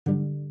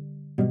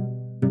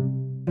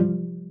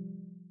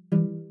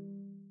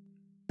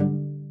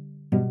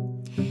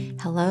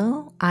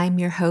Hello, I'm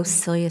your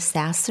host, Celia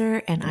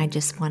Sasser, and I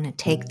just want to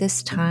take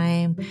this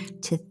time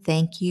to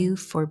thank you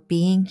for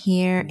being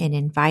here and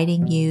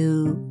inviting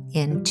you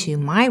into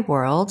my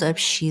world of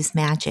She's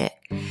Magic.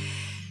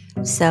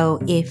 So,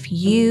 if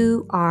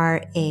you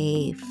are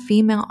a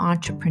female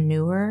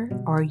entrepreneur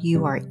or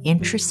you are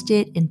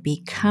interested in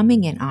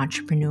becoming an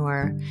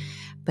entrepreneur,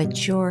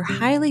 but you're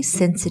highly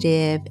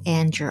sensitive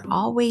and you're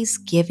always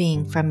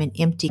giving from an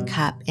empty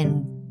cup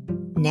and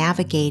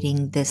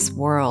navigating this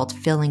world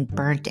feeling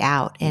burnt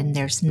out and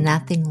there's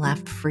nothing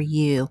left for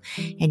you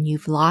and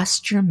you've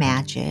lost your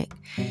magic,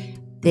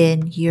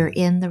 then you're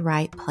in the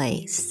right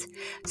place.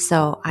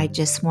 So I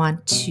just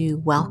want to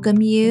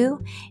welcome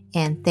you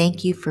and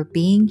thank you for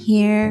being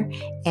here.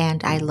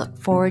 And I look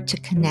forward to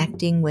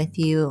connecting with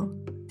you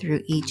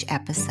through each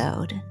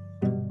episode.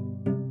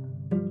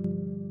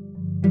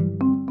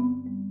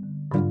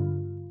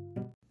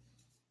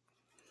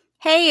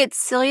 Hey, it's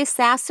Celia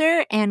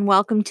Sasser, and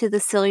welcome to the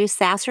Celia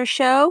Sasser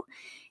Show.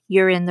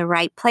 You're in the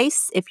right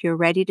place if you're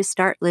ready to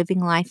start living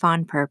life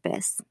on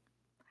purpose.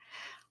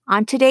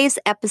 On today's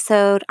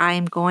episode, I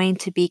am going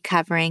to be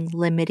covering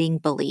limiting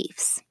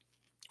beliefs.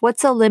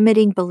 What's a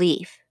limiting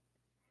belief?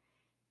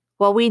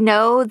 Well, we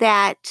know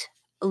that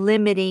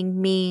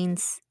limiting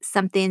means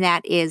something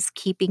that is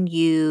keeping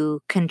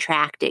you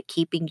contracted,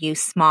 keeping you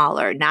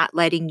smaller, not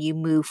letting you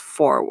move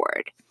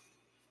forward.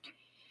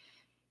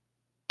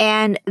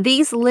 And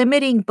these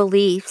limiting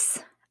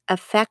beliefs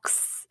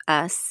affects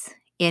us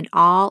in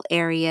all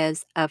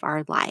areas of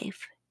our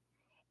life.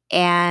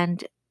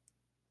 And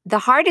the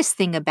hardest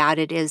thing about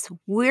it is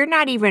we're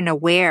not even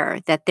aware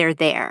that they're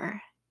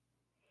there.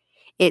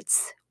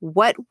 It's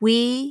what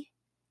we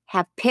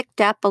have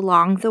picked up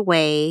along the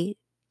way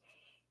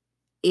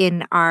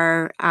in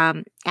our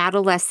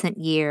adolescent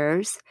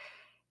years,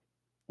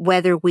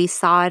 whether we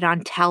saw it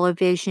on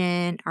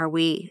television or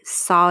we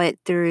saw it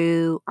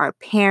through our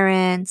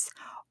parents,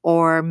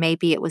 or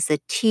maybe it was a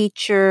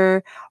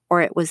teacher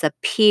or it was a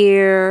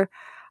peer.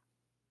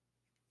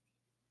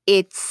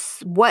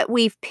 It's what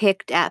we've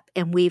picked up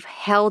and we've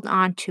held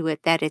on to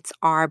it that it's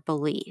our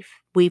belief.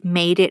 We've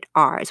made it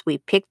ours. We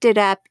picked it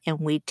up and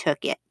we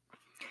took it.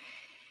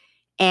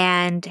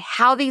 And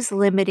how these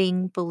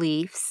limiting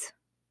beliefs,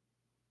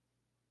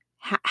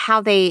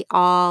 how they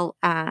all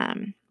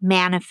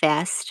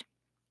manifest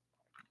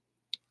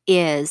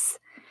is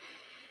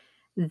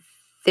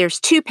there's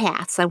two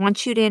paths. I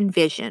want you to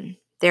envision.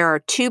 There are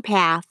two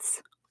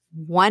paths.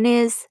 One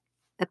is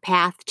the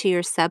path to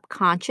your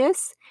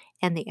subconscious,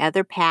 and the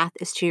other path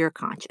is to your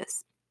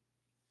conscious.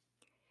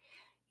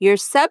 Your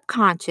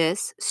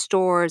subconscious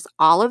stores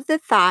all of the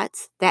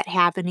thoughts that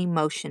have an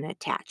emotion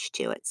attached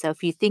to it. So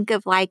if you think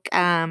of like,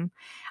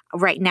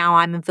 right now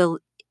I'm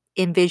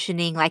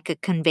envisioning like a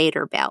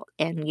conveyor belt,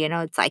 and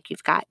it's like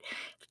you've got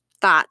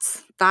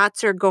thoughts.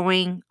 Thoughts are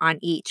going on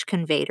each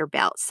conveyor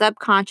belt,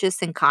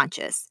 subconscious and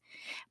conscious.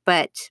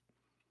 But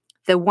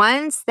the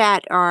ones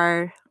that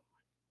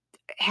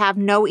have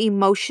no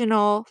emotion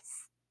or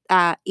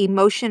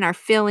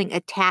feeling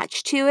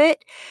attached to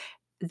it,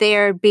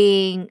 they're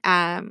being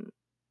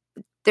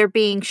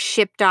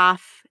shipped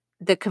off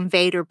the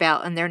conveyor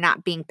belt and they're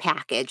not being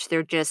packaged.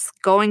 They're just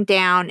going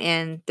down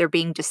and they're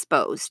being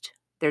disposed.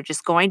 They're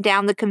just going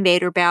down the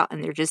conveyor belt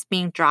and they're just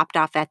being dropped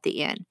off at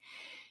the end.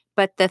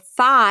 But the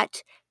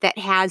thought that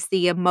has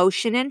the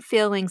emotion and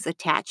feelings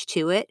attached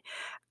to it,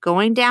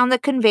 going down the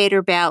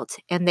conveyor belt,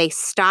 and they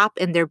stop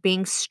and they're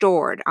being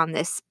stored on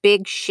this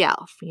big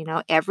shelf.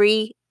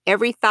 Every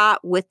thought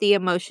with the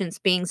emotions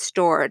being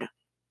stored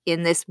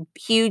in this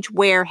huge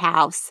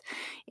warehouse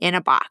in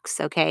a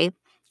box, okay?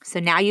 So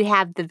now you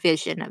have the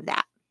vision of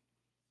that.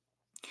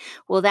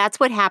 Well, that's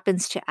what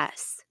happens to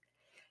us.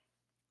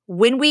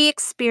 When we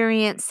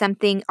experience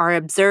something or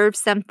observe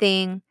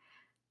something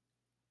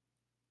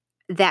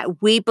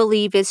that we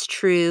believe is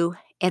true,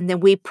 and then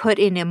we put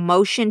an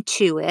emotion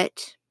to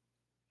it,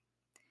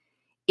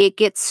 it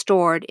gets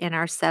stored in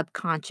our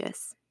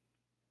subconscious.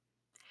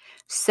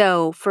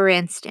 So, for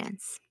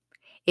instance,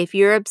 if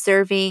you're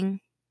observing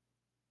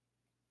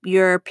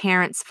your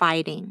parents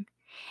fighting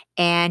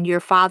and your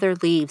father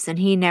leaves and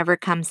he never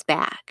comes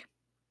back,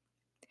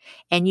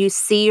 and you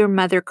see your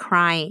mother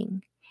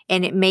crying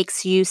and it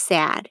makes you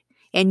sad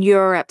and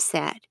you're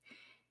upset,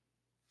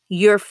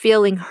 you're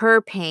feeling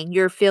her pain,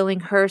 you're feeling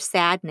her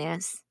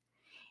sadness,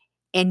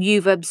 and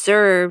you've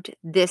observed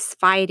this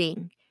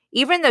fighting.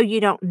 Even though you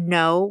don't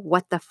know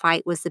what the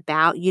fight was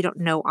about, you don't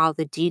know all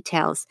the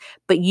details,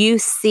 but you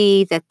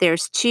see that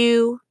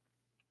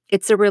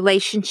it's a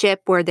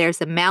relationship where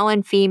there's a male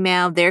and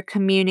female, they're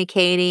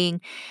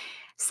communicating,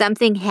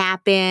 something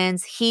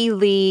happens, he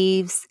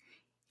leaves,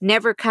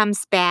 never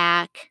comes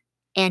back,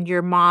 and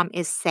your mom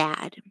is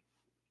sad.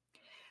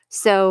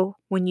 So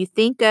when you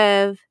think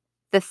of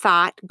the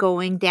thought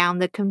going down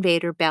the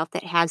conveyor belt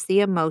that has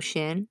the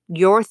emotion,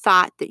 your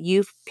thought that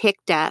you've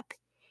picked up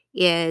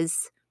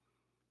is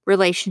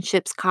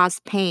relationships cause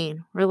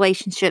pain,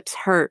 relationships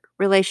hurt,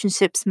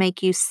 relationships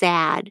make you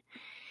sad.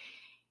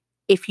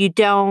 If you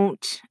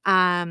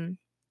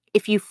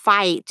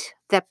fight,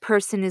 that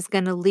person is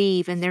going to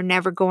leave and they're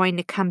never going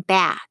to come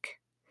back.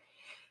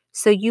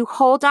 So you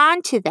hold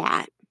on to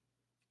that,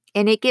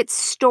 and it gets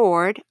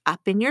stored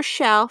up in your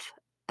shelf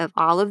of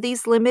all of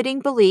these limiting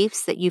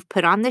beliefs that you've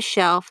put on the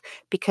shelf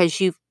because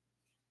you've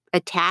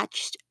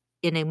attached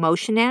an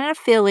emotion and a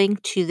feeling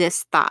to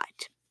this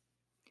thought.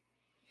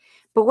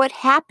 But what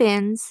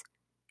happens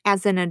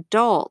as an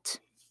adult,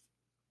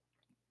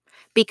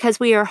 because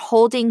we are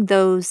holding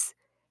those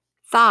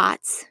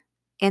thoughts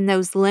and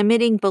those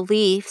limiting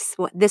beliefs,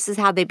 this is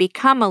how they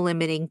become a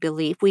limiting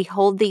belief. We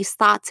hold these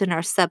thoughts in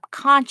our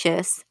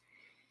subconscious.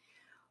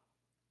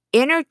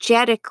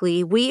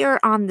 Energetically, we are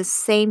on the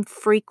same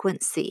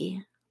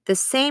frequency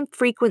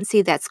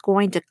that's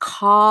going to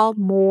call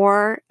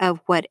more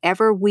of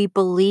whatever we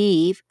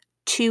believe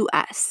to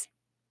us.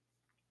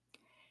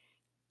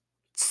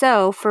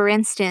 So, for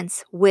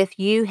instance, with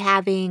you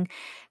having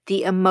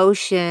the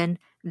emotion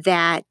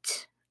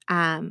that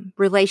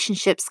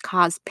relationships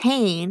cause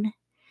pain,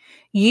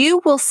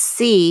 you will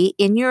see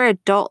in your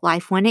adult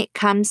life when it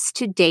comes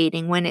to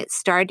dating, when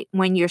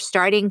you're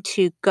starting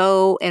to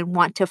go and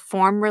want to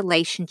form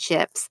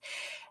relationships,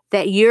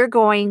 that you're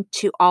going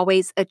to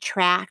always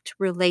attract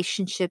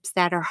relationships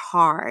that are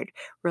hard,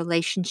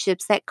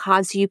 relationships that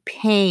cause you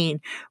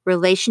pain,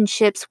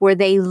 relationships where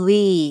they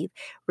leave,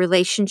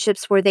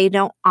 relationships where they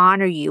don't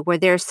honor you, where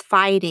there's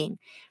fighting.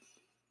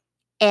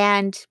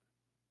 And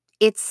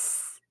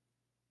it's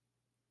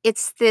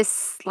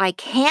this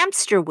like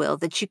hamster wheel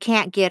that you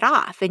can't get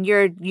off, and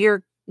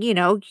you're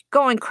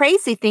going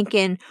crazy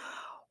thinking,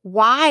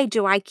 why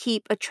do I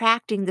keep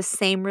attracting the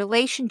same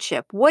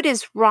relationship? What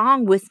is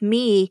wrong with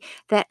me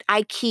that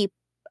I keep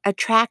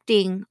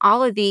attracting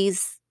all of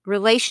these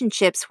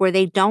relationships where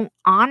they don't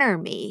honor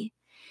me?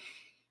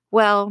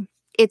 Well,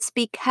 it's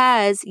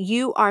because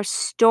you are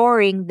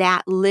storing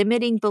that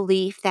limiting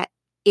belief that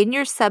in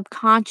your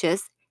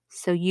subconscious,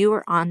 so you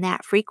are on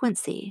that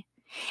frequency.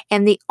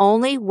 And the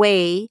only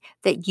way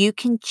that you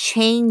can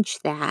change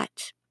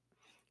that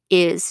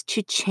is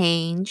to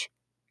change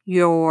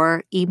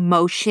your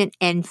emotion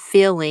and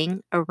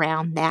feeling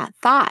around that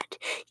thought.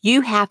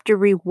 You have to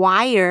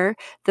rewire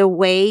the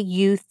way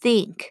you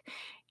think.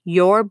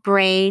 Your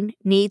brain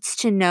needs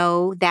to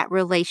know that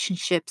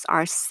relationships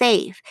are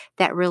safe,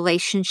 that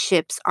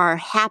relationships are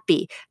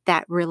happy,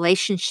 that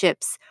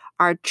relationships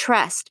are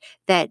trust,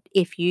 that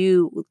if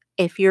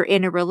you're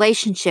in a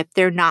relationship,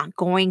 they're not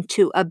going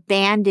to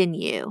abandon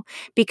you.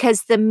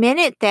 Because the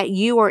minute that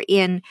you are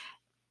in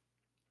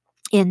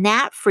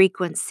that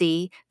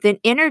frequency, then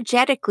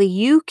energetically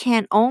you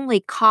can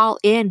only call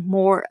in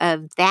more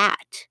of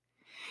that.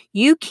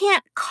 You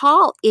can't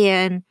call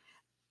in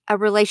a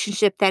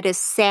relationship that is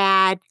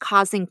sad,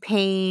 causing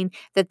pain,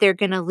 that they're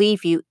going to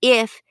leave you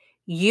if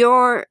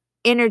you're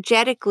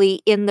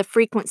energetically in the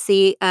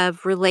frequency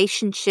of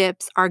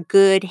relationships are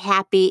good,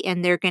 happy,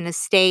 and they're going to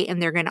stay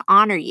and they're going to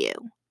honor you,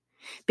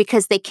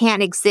 because they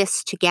can't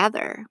exist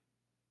together.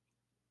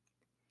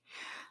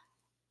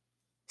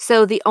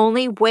 So the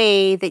only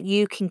way that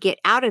you can get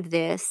out of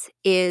this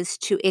is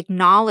to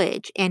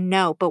acknowledge and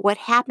know. But what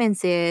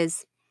happens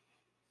is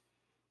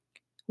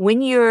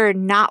when you're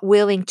not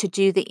willing to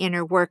do the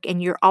inner work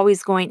and you're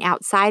always going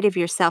outside of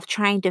yourself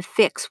trying to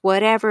fix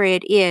whatever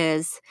it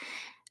is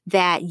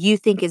that you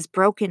think is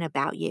broken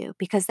about you,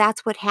 because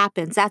that's what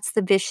happens. That's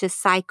the vicious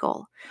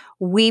cycle.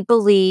 We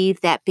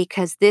believe that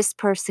because this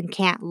person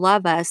can't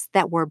love us,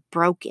 that we're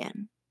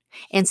broken.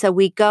 And so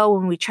we go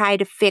and we try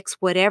to fix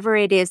whatever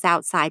it is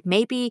outside.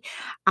 Maybe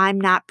I'm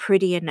not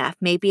pretty enough.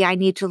 Maybe I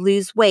need to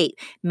lose weight.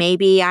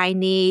 Maybe I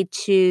need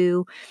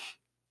to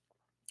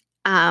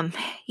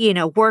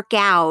work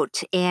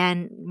out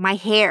and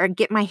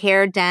get my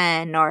hair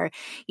done, or,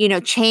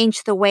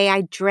 change the way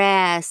I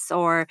dress,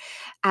 or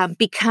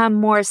become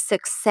more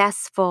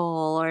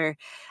successful, or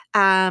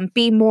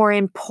be more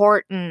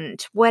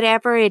important,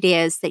 whatever it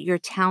is that you're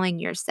telling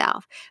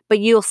yourself.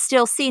 But you'll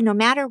still see, no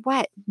matter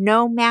what,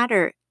 no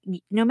matter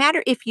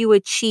if you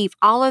achieve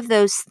all of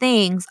those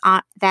things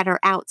that are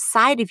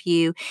outside of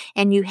you,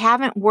 and you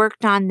haven't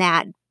worked on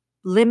that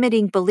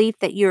limiting belief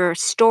that you're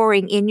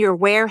storing in your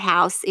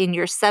warehouse, in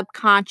your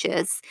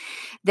subconscious,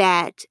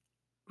 that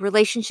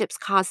relationships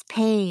cause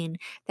pain,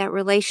 that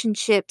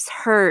relationships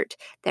hurt,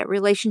 that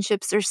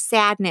relationships are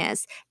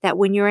sadness, that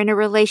when you're in a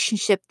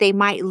relationship, they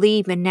might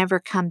leave and never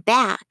come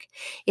back.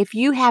 If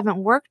you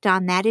haven't worked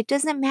on that, it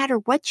doesn't matter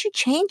what you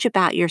change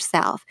about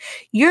yourself.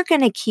 You're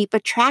going to keep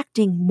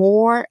attracting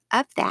more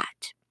of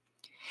that.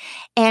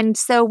 And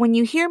so when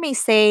you hear me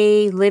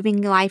say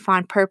living life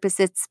on purpose,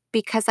 it's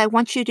because I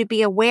want you to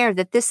be aware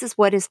that this is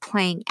what is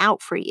playing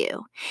out for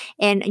you.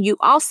 And you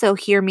also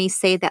hear me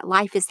say that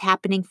life is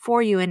happening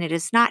for you and it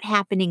is not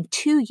happening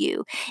to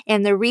you.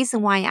 And the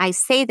reason why I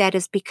say that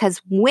is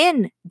because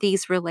when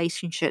these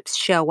relationships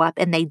show up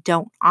and they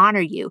don't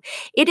honor you,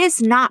 it is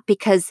not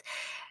because,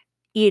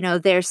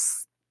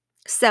 there's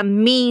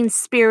some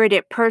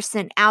mean-spirited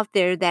person out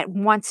there that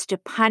wants to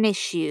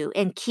punish you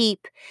and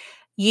keep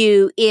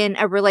you in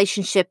a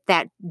relationship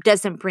that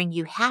doesn't bring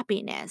you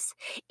happiness.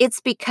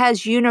 It's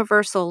because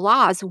universal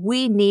laws,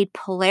 we need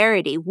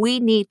polarity. We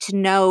need to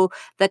know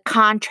the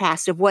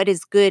contrast of what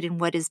is good and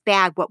what is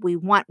bad, what we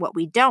want, what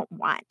we don't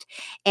want.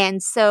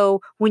 And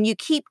so when you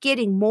keep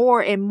getting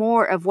more and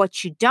more of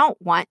what you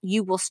don't want,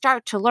 you will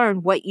start to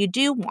learn what you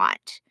do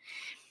want.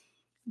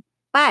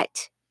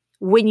 But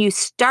when you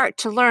start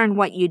to learn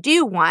what you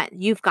do want,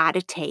 you've got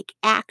to take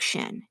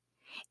action.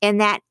 And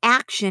that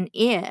action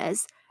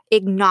is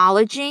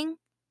acknowledging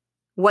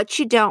what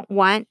you don't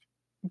want,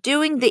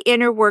 doing the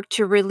inner work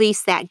to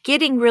release that,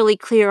 getting really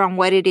clear on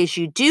what it is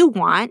you do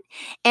want,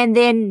 and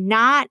then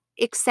not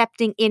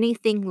accepting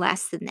anything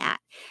less than that.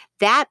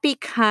 That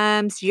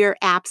becomes your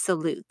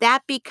absolute.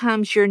 That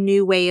becomes your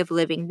new way of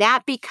living.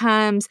 That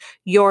becomes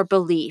your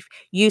belief.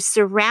 You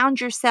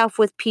surround yourself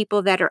with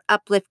people that are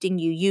uplifting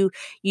you.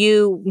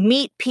 You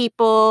meet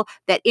people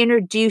that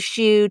introduce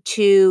you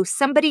to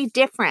somebody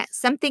different,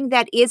 something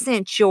that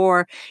isn't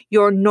your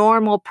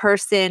normal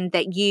person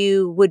that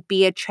you would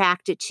be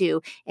attracted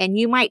to. And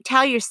you might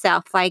tell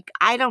yourself, like,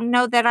 I don't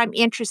know that I'm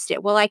interested.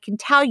 Well, I can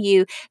tell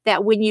you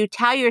that when you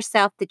tell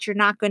yourself that you're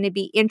not going to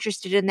be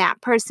interested in that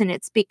person,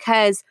 it's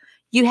because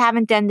you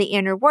haven't done the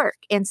inner work.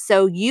 And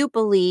so you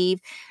believe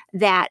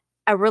that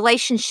a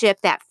relationship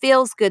that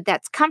feels good,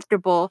 that's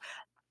comfortable,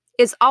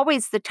 is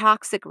always the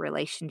toxic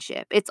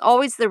relationship. It's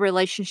always the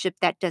relationship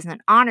that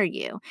doesn't honor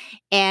you.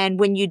 And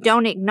when you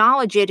don't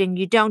acknowledge it and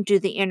you don't do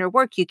the inner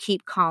work, you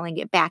keep calling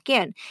it back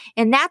in.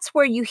 And that's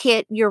where you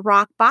hit your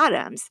rock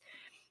bottoms.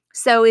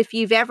 So if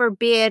you've ever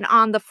been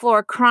on the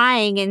floor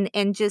crying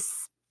and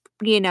just,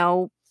 you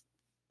know,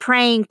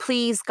 praying,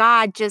 please,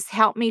 God, just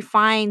help me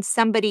find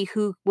somebody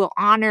who will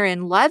honor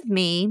and love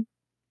me,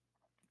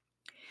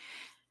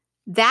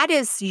 that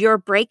is your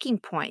breaking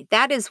point.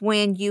 That is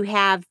when you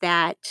have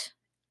that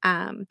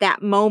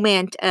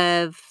moment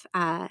of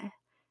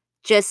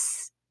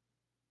just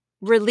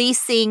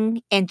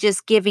releasing and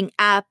just giving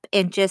up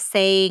and just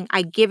saying,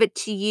 I give it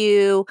to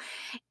you.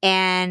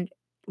 And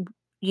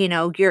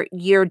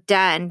you're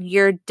done.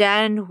 You're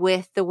done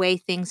with the way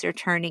things are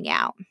turning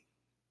out.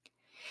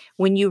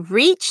 When you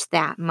reach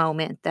that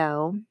moment,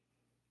 though,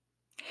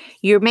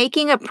 you're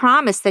making a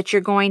promise that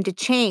you're going to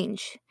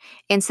change.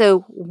 And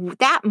so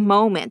that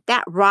moment,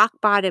 that rock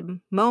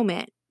bottom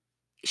moment,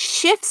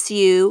 shifts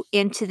you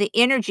into the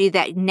energy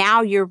that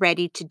now you're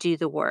ready to do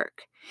the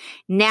work.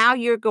 Now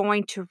you're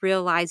going to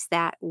realize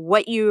that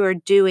what you are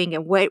doing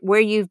and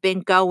where you've been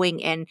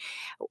going and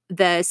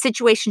the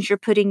situations you're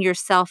putting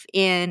yourself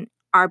in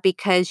are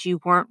because you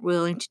weren't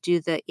willing to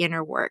do the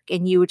inner work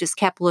and you just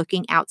kept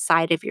looking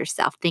outside of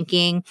yourself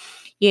thinking,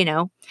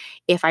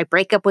 if I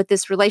break up with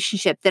this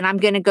relationship, then I'm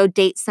going to go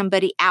date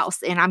somebody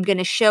else and I'm going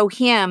to show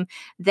him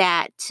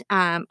that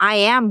I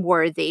am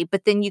worthy.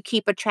 But then you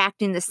keep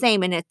attracting the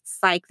same and it's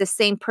like the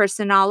same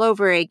person all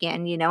over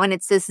again, and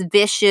it's this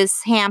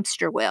vicious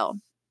hamster wheel.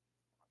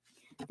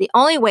 The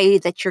only way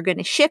that you're going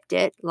to shift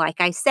it,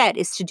 like I said,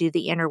 is to do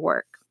the inner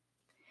work.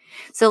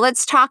 So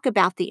let's talk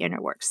about the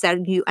inner work.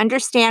 So you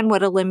understand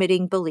what a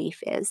limiting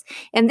belief is.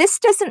 And this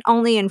doesn't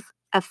only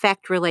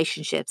affect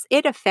relationships.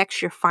 It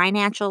affects your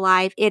financial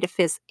life. It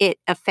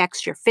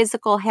affects your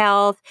physical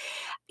health,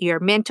 your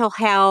mental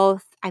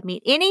health. I mean,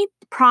 any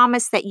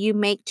promise that you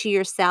make to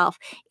yourself,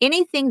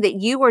 anything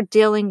that you are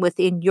dealing with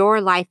in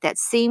your life that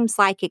seems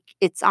like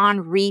it's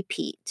on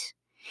repeat.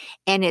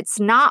 And it's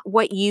not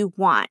what you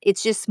want.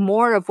 It's just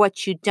more of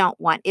what you don't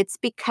want. It's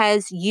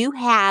because you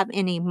have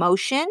an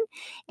emotion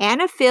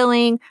and a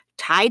feeling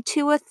tied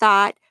to a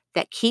thought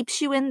that keeps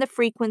you in the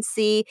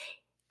frequency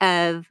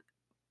of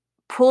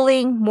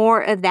pulling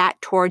more of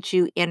that towards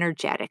you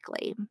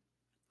energetically.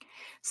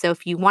 So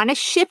if you want to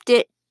shift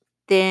it,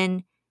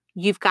 then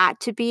you've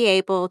got to be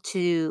able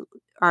to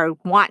or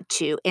want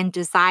to and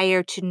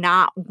desire to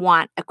not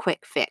want a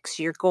quick fix.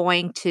 You're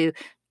going to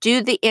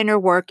do the inner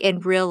work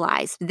and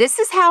realize this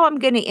is how I'm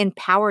going to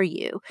empower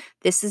you.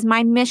 This is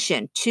my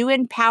mission to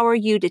empower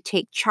you to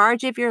take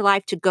charge of your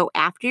life, to go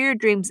after your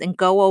dreams and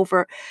go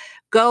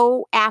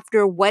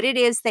after what it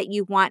is that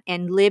you want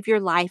and live your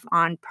life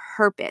on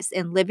purpose.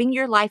 And living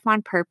your life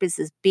on purpose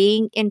is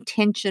being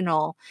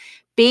intentional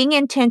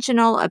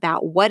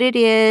about what it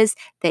is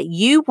that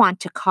you want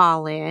to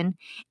call in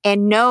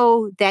and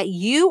know that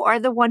you are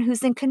the one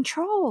who's in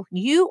control.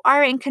 You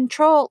are in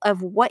control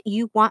of what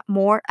you want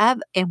more of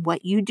and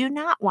what you do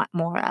not want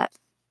more of.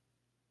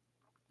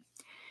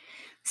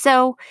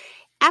 So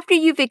after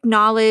you've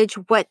acknowledged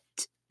what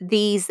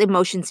these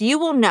emotions, you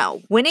will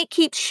know when it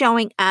keeps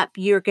showing up,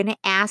 you're going to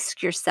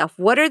ask yourself,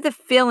 what are the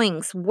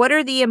feelings? What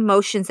are the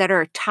emotions that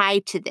are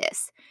tied to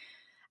this?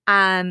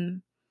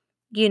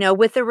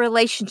 With a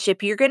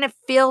relationship, you're going to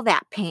feel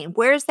that pain.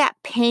 Where's that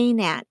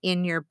pain at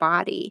in your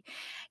body?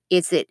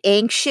 Is it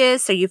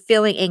anxious? Are you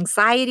feeling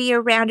anxiety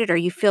around it? Are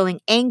you feeling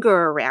anger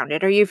around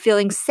it? Are you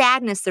feeling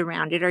sadness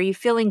around it? Are you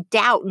feeling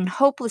doubt and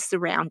hopeless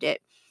around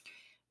it?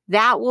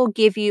 That will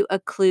give you a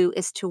clue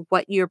as to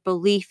what your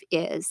belief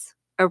is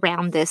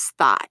around this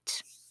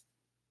thought.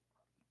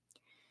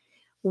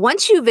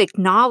 Once you've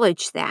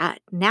acknowledged that,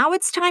 now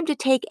it's time to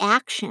take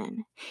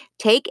action.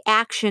 Take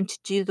action to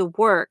do the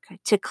work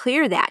to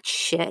clear that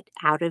shit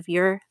out of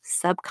your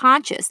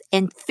subconscious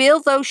and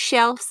fill those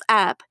shelves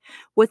up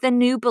with a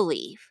new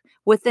belief,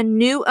 with a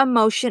new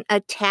emotion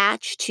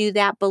attached to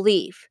that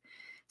belief.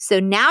 So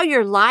now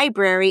your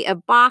library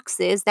of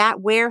boxes,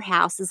 that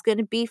warehouse, is going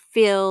to be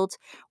filled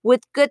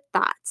with good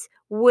thoughts,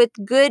 with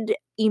good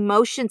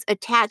emotions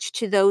attached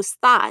to those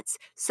thoughts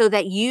so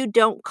that you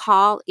don't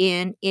call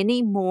in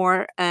any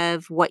more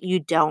of what you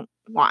don't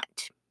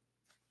want.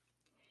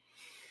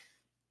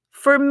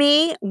 For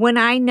me, when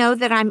I know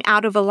that I'm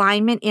out of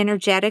alignment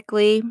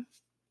energetically,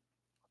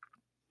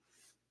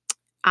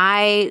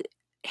 I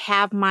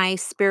have my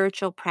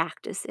spiritual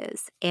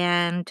practices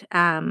and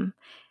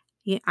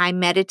I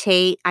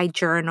meditate, I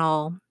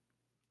journal,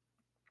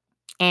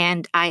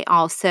 and I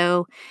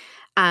also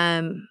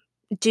um,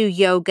 do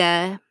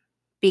yoga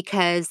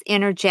because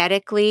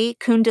energetically,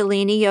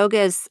 Kundalini yoga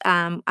is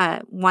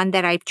one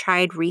that I've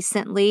tried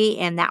recently,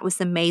 and that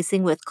was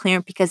amazing with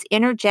clearance because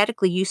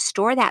energetically, you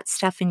store that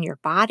stuff in your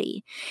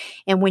body.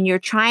 And when you're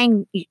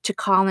trying to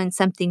call in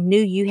something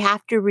new, you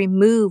have to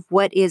remove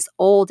what is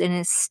old and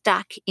is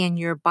stuck in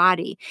your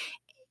body.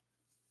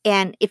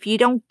 And if you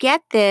don't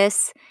get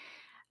this,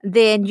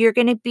 then you're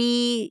going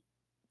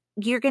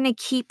to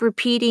keep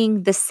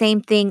repeating the same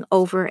thing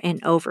over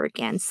and over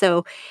again.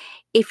 So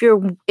if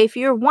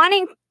you're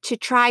wanting to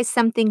try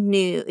something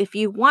new, if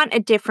you want a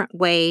different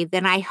way,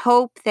 then I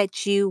hope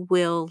that you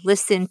will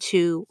listen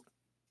to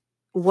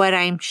what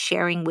I'm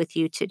sharing with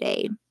you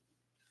today.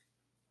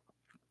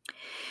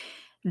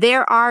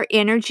 There are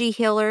energy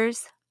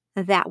healers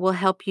that will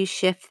help you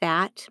shift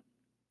that.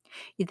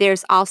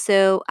 There's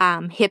also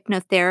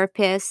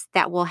hypnotherapists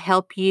that will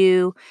help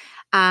you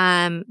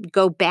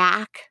go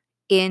back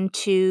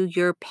into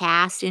your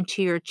past,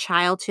 into your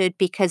childhood,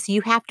 because you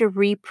have to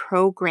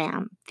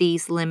reprogram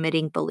these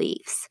limiting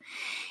beliefs.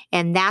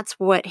 And that's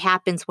what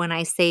happens when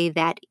I say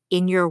that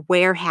in your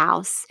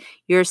warehouse,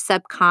 your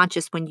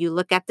subconscious, when you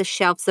look at the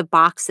shelves of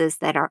boxes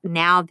that are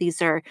now, these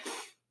are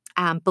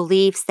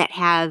beliefs that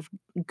have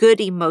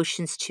good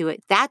emotions to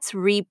it. That's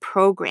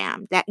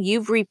reprogrammed, that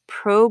you've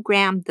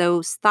reprogrammed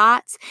those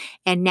thoughts.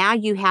 And now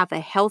you have a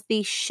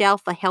healthy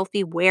shelf, a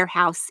healthy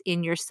warehouse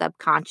in your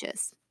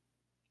subconscious.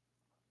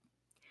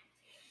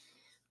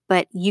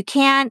 But you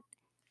can't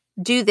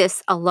do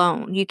this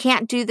alone. You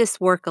can't do this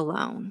work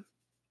alone.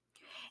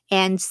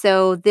 And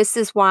so this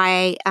is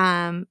why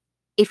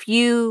if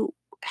you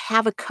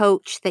have a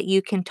coach that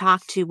you can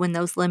talk to when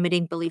those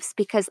limiting beliefs,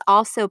 because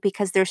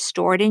they're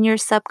stored in your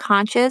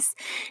subconscious,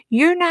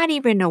 you're not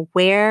even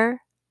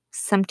aware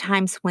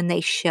sometimes when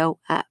they show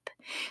up.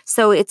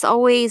 So it's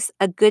always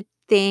a good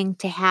thing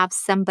to have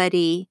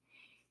somebody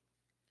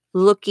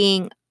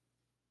looking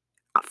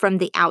from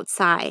the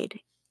outside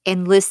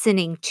and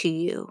listening to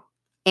you.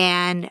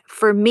 And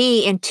for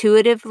me,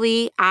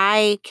 intuitively,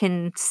 I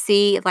can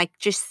see, like,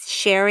 just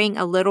sharing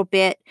a little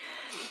bit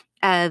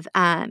of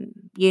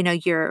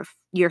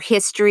your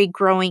history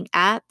growing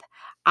up.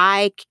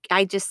 I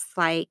just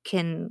like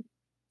can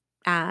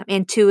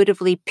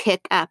intuitively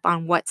pick up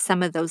on what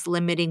some of those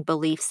limiting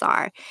beliefs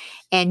are.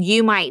 And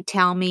you might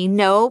tell me,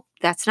 no,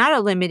 that's not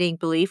a limiting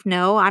belief.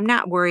 No, I'm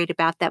not worried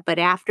about that. But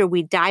after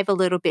we dive a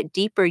little bit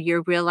deeper,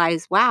 you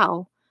realize,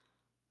 wow,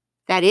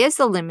 that is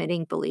a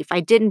limiting belief.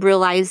 I didn't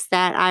realize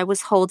that I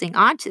was holding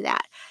on to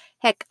that.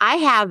 Heck, I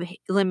have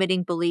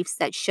limiting beliefs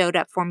that showed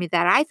up for me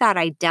that I thought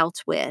I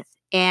dealt with.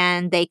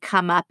 And they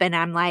come up and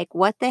I'm like,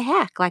 what the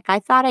heck? Like, I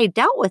thought I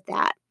dealt with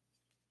that.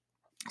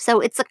 So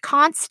it's a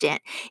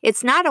constant.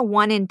 It's not a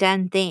one and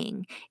done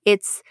thing.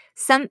 It's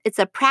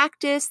a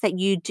practice that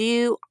you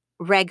do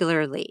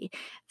regularly,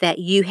 that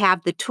you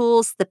have the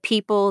tools, the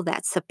people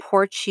that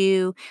support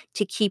you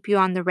to keep you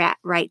on the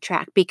right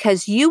track,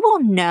 because you will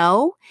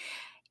know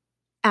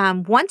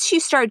once you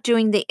start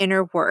doing the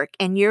inner work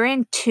and you're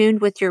in tune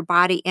with your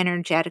body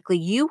energetically,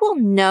 you will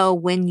know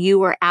when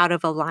you are out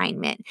of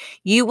alignment.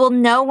 You will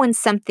know when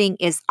something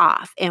is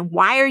off. And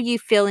why are you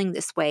feeling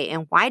this way?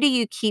 And why do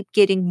you keep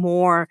getting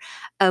more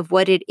of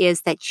what it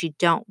is that you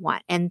don't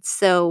want? And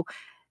so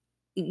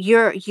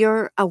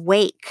you're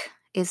awake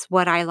is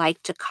what I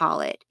like to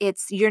call it.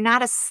 You're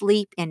not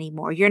asleep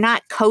anymore. You're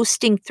not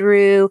coasting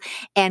through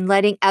and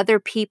letting other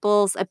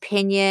people's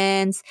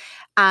opinions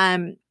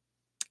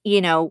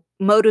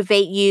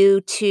motivate you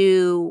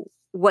to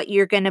what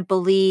you're going to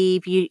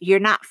believe. You're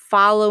not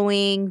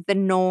following the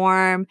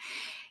norm.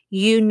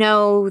 You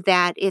know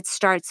that it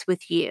starts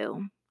with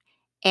you.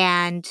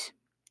 And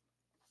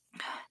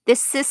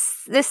this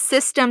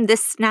system,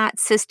 this not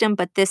system,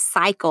 but this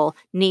cycle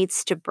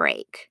needs to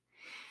break.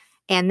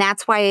 And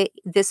that's why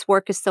this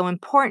work is so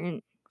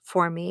important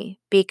for me,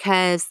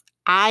 because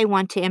I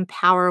want to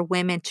empower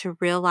women to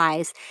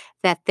realize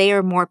that they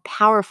are more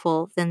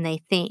powerful than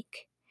they think.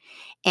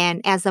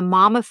 And as a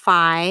mom of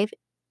 5,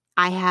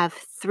 I have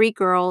 3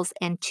 girls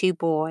and 2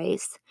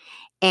 boys,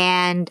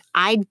 and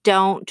I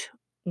don't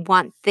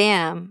want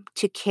them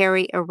to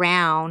carry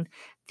around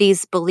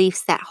these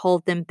beliefs that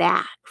hold them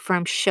back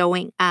from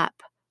showing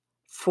up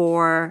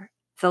for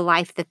the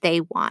life that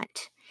they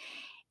want.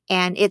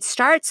 And it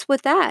starts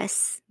with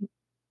us.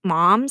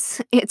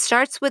 Moms, it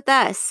starts with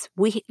us.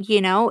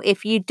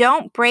 If you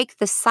don't break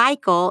the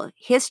cycle,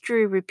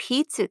 history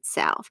repeats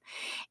itself.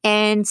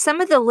 And some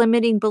of the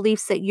limiting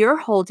beliefs that you're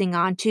holding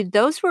on to,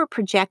 those were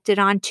projected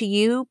onto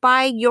you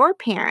by your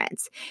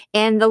parents.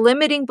 And the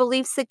limiting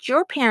beliefs that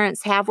your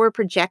parents have were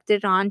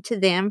projected onto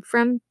them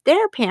from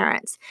their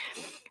parents.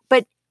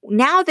 But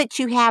now that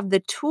you have the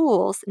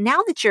tools,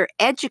 now that you're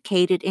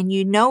educated and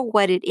you know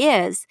what it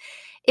is,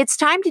 it's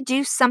time to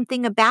do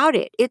something about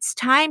it. It's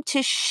time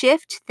to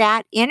shift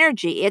that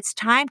energy. It's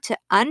time to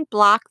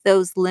unblock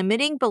those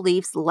limiting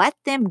beliefs, let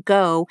them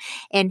go,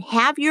 and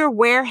have your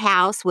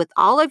warehouse with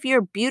all of your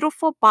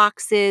beautiful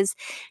boxes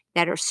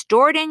that are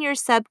stored in your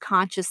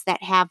subconscious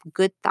that have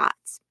good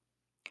thoughts.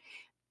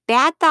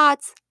 Bad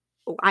thoughts,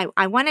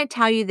 I want to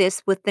tell you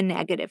this with the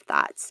negative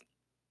thoughts.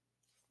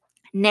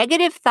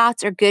 Negative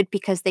thoughts are good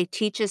because they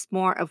teach us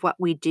more of what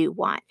we do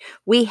want.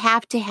 We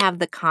have to have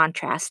the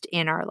contrast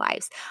in our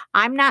lives.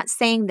 I'm not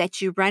saying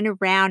that you run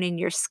around and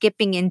you're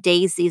skipping in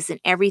daisies and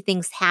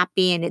everything's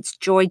happy and it's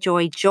joy,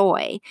 joy,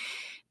 joy.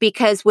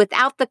 Because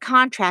without the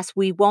contrast,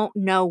 we won't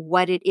know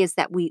what it is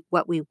that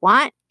what we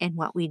want and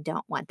what we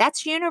don't want.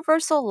 That's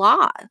universal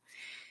law.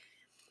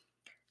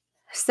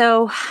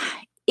 So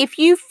if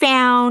you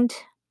found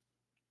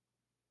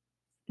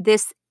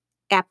this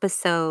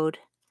episode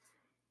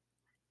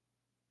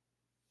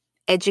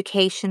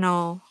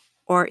educational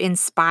or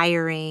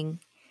inspiring,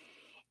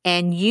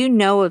 and you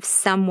know of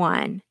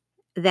someone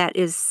that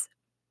is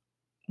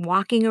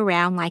walking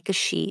around like a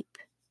sheep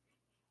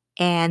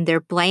and they're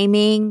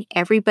blaming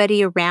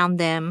everybody around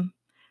them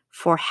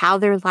for how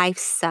their life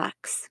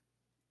sucks,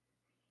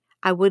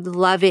 I would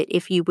love it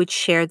if you would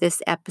share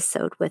this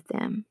episode with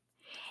them.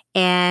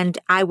 And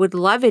I would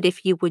love it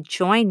if you would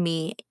join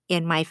me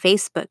in my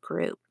Facebook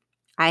group.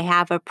 I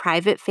have a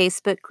private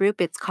Facebook group.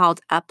 It's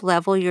called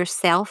Uplevel Your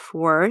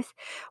Self-Worth,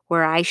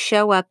 where I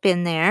show up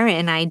in there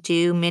and I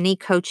do mini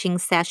coaching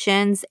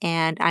sessions,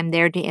 and I'm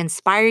there to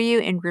inspire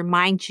you and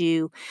remind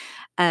you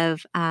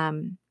of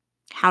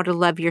how to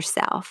love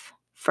yourself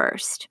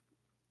first.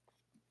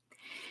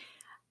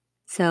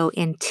 So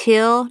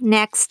until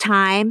next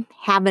time,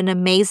 have an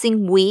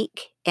amazing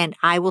week, and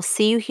I will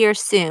see you here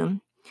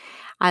soon.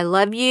 I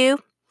love you,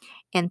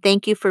 and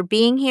thank you for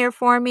being here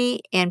for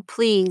me, and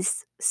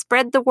please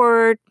spread the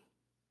word,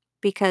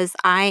 because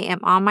I am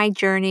on my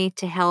journey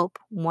to help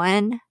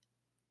one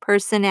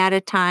person at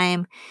a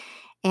time,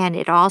 and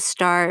it all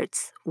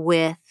starts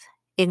with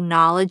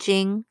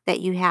acknowledging that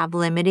you have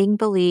limiting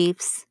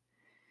beliefs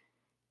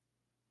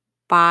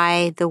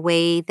by the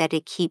way that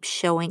it keeps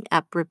showing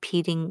up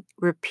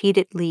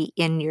repeatedly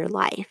in your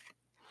life.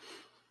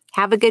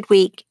 Have a good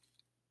week.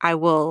 I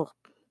will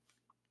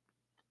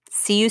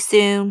see you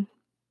soon,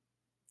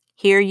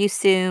 hear you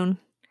soon.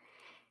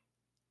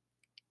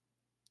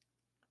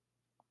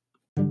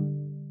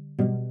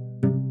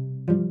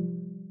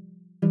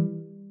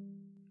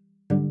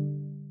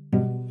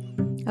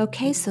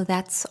 Okay, so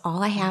that's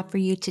all I have for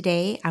you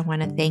today. I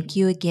want to thank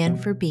you again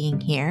for being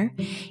here.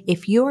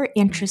 If you're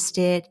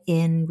interested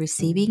in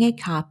receiving a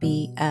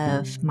copy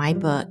of my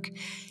book,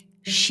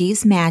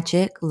 She's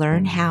Magic,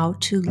 Learn How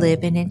to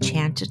Live an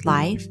Enchanted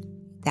Life,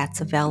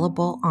 that's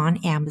available on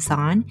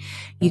Amazon.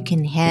 You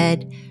can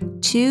head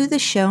to the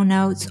show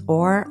notes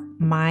or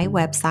my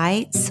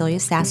website,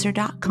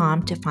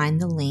 celiasasser.com, to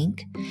find the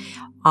link.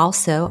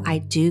 Also, I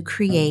do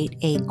create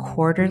a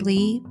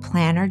quarterly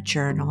planner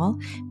journal,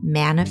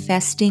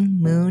 Manifesting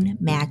Moon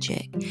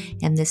Magic,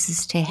 and this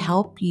is to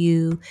help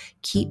you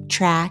keep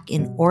track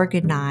and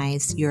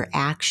organize your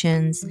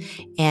actions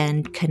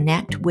and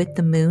connect with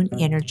the moon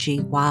energy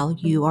while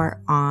you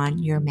are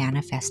on your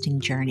manifesting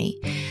journey.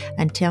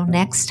 Until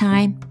next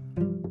time,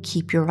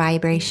 keep your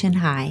vibration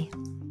high.